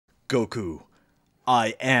Goku,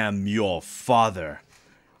 I am your father.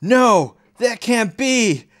 No, that can't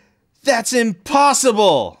be. That's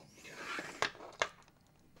impossible.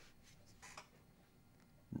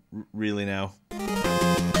 Really now?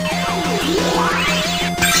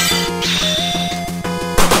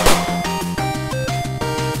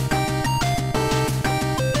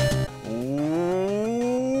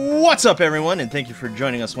 What's up, everyone, and thank you for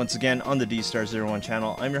joining us once again on the Dstar01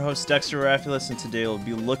 channel. I'm your host, Dexter Arafiles, and today we'll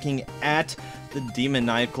be looking at the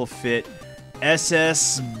Demoniacal fit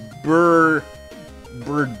SS Burduck?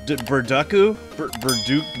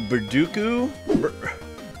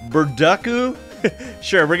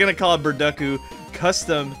 Sure, we're gonna call it Burduck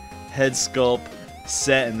custom head sculpt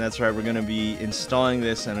set, and that's right, we're gonna be installing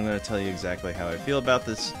this, and I'm gonna tell you exactly how I feel about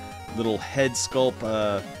this little head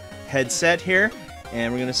sculpt headset here.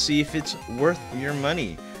 And we're going to see if it's worth your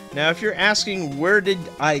money. Now, if you're asking, where did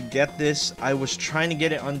I get this? I was trying to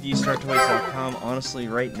get it on Dstar01.com. Honestly,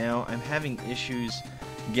 right now, I'm having issues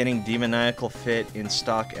getting Demoniacal fit in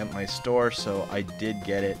stock at my store, so I did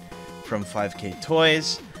get it from 5K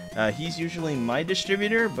Toys. He's usually my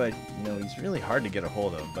distributor, but, you know, he's really hard to get a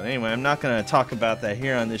hold of. But anyway, I'm not going to talk about that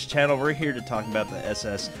here on this channel. We're here to talk about the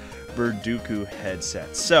SS Burduck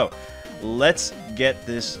headset. So, let's get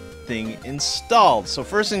this thing installed. So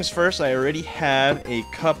first things first, I already have a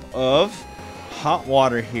cup of hot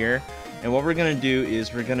water here, and what we're gonna do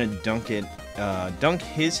is we're gonna dunk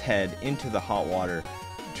his head into the hot water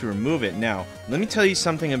to remove it. Now, let me tell you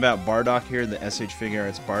something about Burduck here, the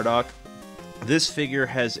fHKWX Burduck. This figure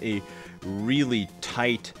has a really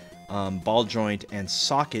tight ball joint and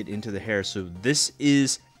socket into the hair, so this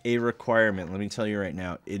is a requirement. Let me tell you right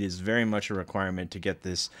now, it is very much a requirement to get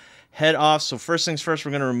this head off. So first things first,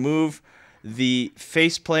 we're going to remove the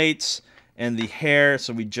face plates and the hair.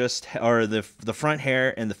 So we just, or the front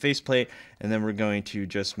hair and the face plate, and then we're going to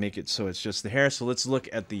just make it so it's just the hair. So let's look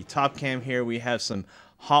at the top cam here. We have some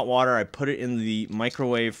hot water. I put it in the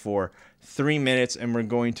microwave for 3 minutes, and we're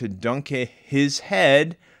going to dunk his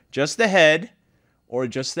head, just the head, or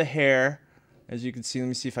just the hair. As you can see, let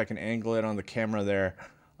me see if I can angle it on the camera there.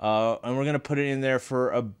 And we're going to put it in there for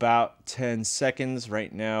about 10 seconds.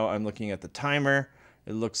 Right now, I'm looking at the timer.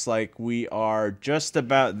 It looks like we are just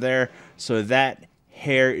about there. So that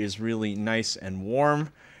hair is really nice and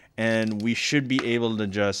warm. And we should be able to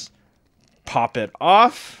just pop it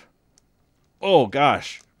off. Oh,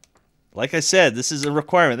 gosh. Like I said, this is a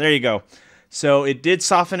requirement. There you go. So it did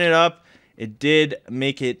soften it up. It did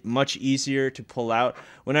make it much easier to pull out.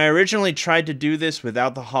 When I originally tried to do this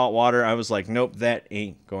without the hot water, I was like, nope, that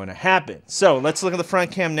ain't going to happen. So let's look at the front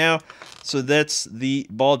cam now. So that's the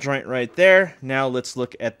ball joint right there. Now let's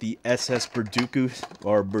look at the SS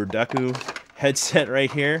Burduck headset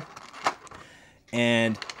right here.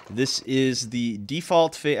 And this is the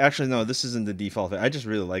default face. Actually, no, this isn't the default face. I just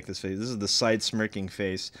really like this face. This is the side smirking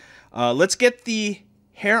face. Let's get the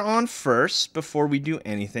hair on first before we do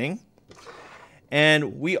anything.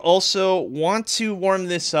 And we also want to warm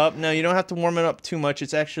this up. Now, you don't have to warm it up too much.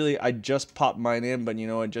 It's actually, I just popped mine in, but you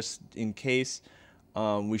know what, just in case,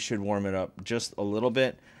 we should warm it up just a little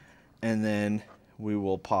bit. And then we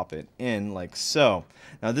will pop it in like so.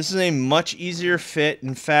 Now, this is a much easier fit.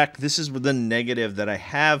 In fact, this is the negative that I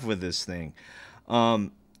have with this thing.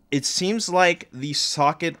 It seems like the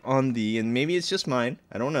socket on the, and maybe it's just mine,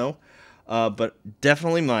 I don't know, but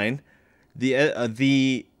definitely mine,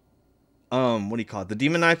 what do you call it? The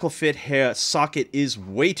Demoniacal fit hair socket is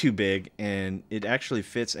way too big, and it actually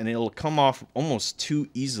fits, and it'll come off almost too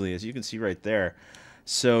easily, as you can see right there.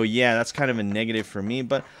 So yeah, that's kind of a negative for me.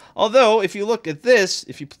 But although, if you look at this,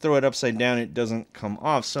 if you throw it upside down, it doesn't come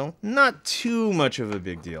off. So not too much of a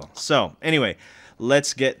big deal. So anyway,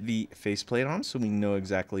 let's get the faceplate on so we know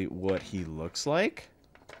exactly what he looks like.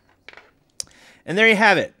 And there you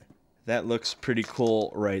have it. That looks pretty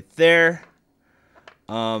cool right there.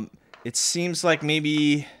 It seems like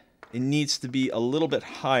maybe it needs to be a little bit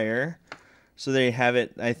higher. So there you have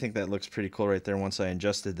it. I think that looks pretty cool right there once I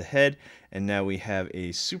adjusted the head. And now we have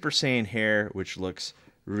a Super Saiyan hair, which looks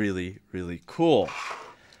really, really cool.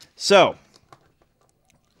 So,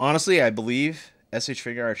 honestly, I believe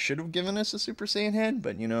fHKWX should have given us a Super Saiyan head.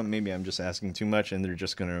 But, you know, maybe I'm just asking too much, and they're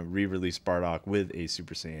just going to re-release Burduck with a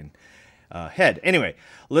Super Saiyan head. Anyway,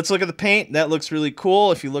 let's look at the paint. That looks really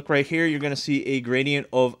cool. If you look right here, you're going to see a gradient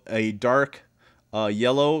of a dark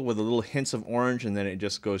yellow with a little hints of orange, and then it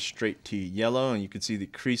just goes straight to yellow, and you can see the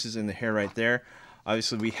creases in the hair right there.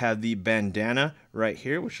 Obviously, we have the bandana right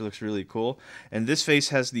here, which looks really cool. And this face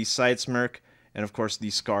has the side smirk, and of course,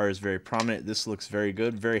 the scar is very prominent. This looks very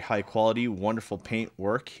good, very high quality, wonderful paint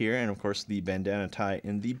work here, and of course, the bandana tie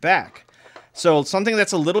in the back. So something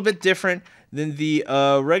that's a little bit different than the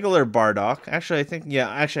regular Burduck. Actually, I think, yeah,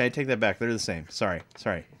 actually, I take that back. They're the same. Sorry.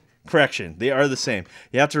 Correction, they are the same.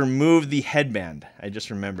 You have to remove the headband. I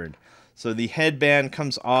just remembered. So the headband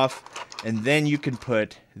comes off, and then you can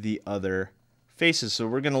put the other faces. So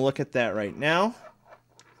we're going to look at that right now.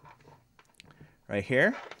 Right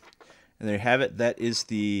here. And there you have it. That is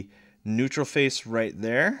the neutral face right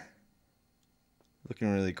there.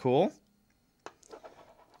 Looking really cool.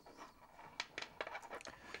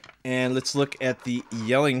 And let's look at the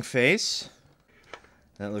yelling face.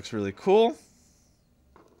 That looks really cool.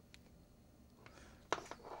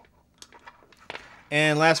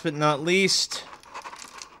 And last but not least,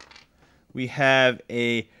 we have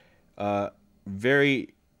a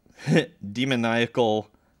very demoniacal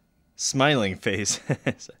smiling face.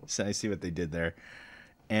 So I see what they did there.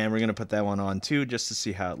 And we're going to put that one on too, just to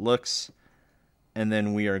see how it looks. And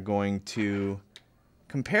then we are going to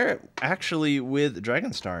compare it actually with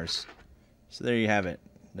Dragon Stars. So there you have it.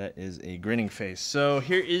 That is a grinning face. So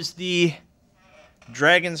here is the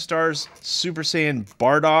Dragon Stars Super Saiyan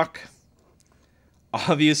Burduck.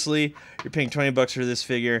 Obviously, you're paying 20 bucks for this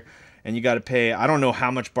figure, and you got to pay, I don't know how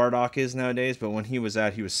much Burduck is nowadays, but when he was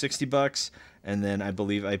out, he was 60 bucks, and then I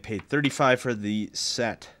believe I paid 35 for the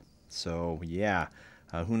set. So, yeah,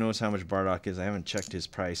 who knows how much Burduck is. I haven't checked his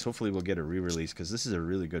price. Hopefully, we'll get a re-release, because this is a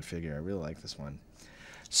really good figure. I really like this one.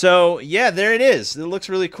 So, yeah, there it is. It looks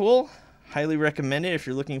really cool. Highly recommend it if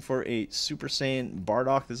you're looking for a Super Saiyan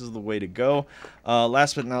Burduck. This is the way to go.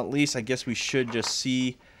 Last but not least, I guess we should just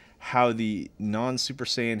see how the non-Super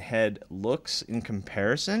Saiyan head looks in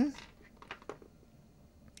comparison.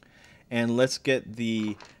 And let's get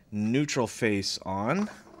the neutral face on,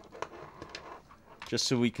 just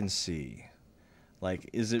so we can see. Like,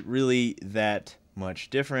 is it really that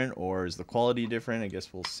much different, or is the quality different? I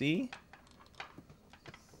guess we'll see.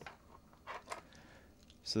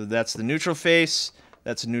 So that's the neutral face.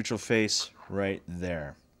 That's a neutral face right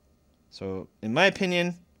there. So in my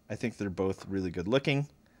opinion, I think they're both really good looking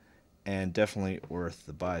and definitely worth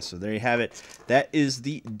the buy. So there you have it. That is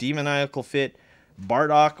the Demoniacal Fit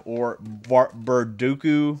Burduck or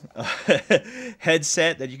Burduck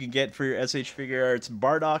headset that you can get for your SH Figure Arts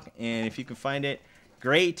Burduck. And if you can find it,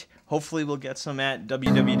 great. Hopefully we'll get some at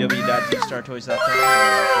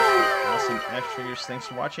www.dstar01toys.com. Awesome action figures. Thanks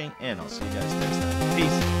for watching, and I'll see you guys next time.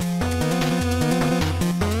 Peace.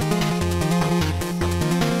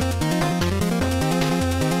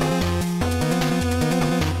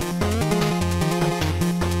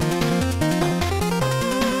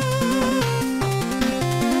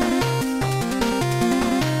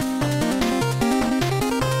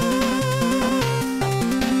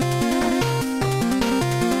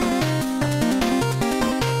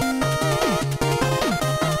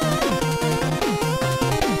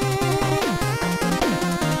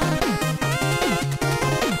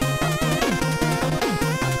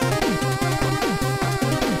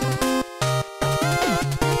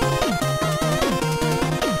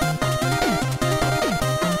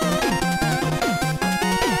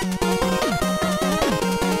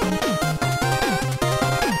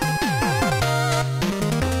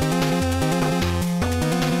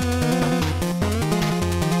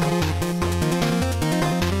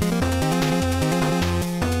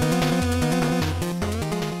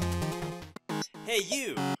 Hey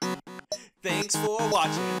you! Thanks for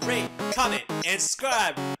watching. Rate, comment, and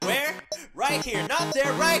subscribe. Where? Right here. Not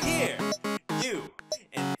there, right here. You.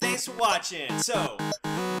 And thanks for watching. So,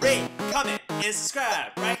 rate, comment, and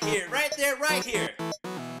subscribe. Right here, right there, right here.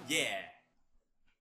 Yeah.